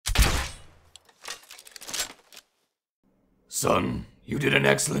Son, you did an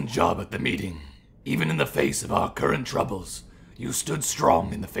excellent job at the meeting. Even in the face of our current troubles, you stood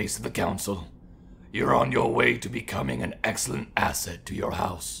strong in the face of the council. You're on your way to becoming an excellent asset to your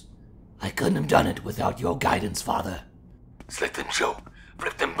house. I couldn't have done it without your guidance, Father. Slit them choke,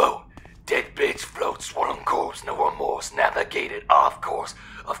 flip them boat. Dead bitch float, swollen corpse, no remorse, navigated off course.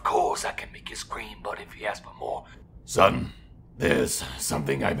 Of course I can make you scream, but if you ask for more... Son, there's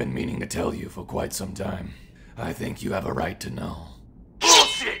something I've been meaning to tell you for quite some time. I think you have a right to know.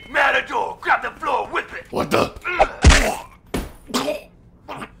 Bullshit! Matador! Grab the floor, whip it! What the?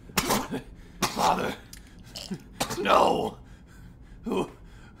 Father! No! Who?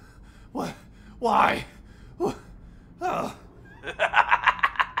 What? Why?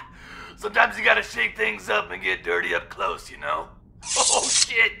 Sometimes you gotta shake things up and get dirty up close, you know? Oh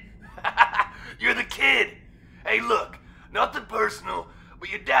shit! You're the kid! Hey look, nothing personal, but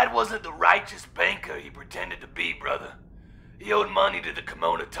your dad wasn't the righteous banker he pretended to be, brother. He owed money to the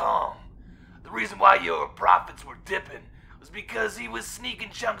Kimona Tom. The reason why your profits were dipping was because he was sneaking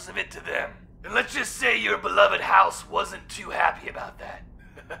chunks of it to them. And let's just say your beloved house wasn't too happy about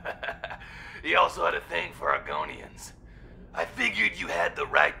that. He also had a thing for Argonians. I figured you had the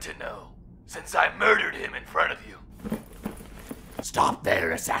right to know, since I murdered him in front of you. Stop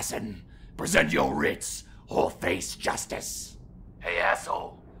there, assassin. Present your writs, or face justice. Hey,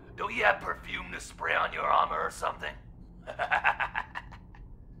 asshole. Don't you have perfume to spray on your armor or something?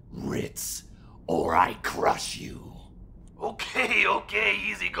 Writs, or I crush you. Okay,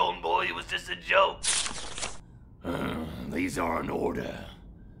 easy, golden boy. It was just a joke. These are in order.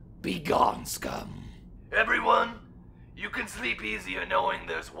 Be gone, scum. Everyone, you can sleep easier knowing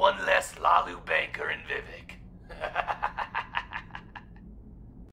there's one less Lalu banker in Vivek.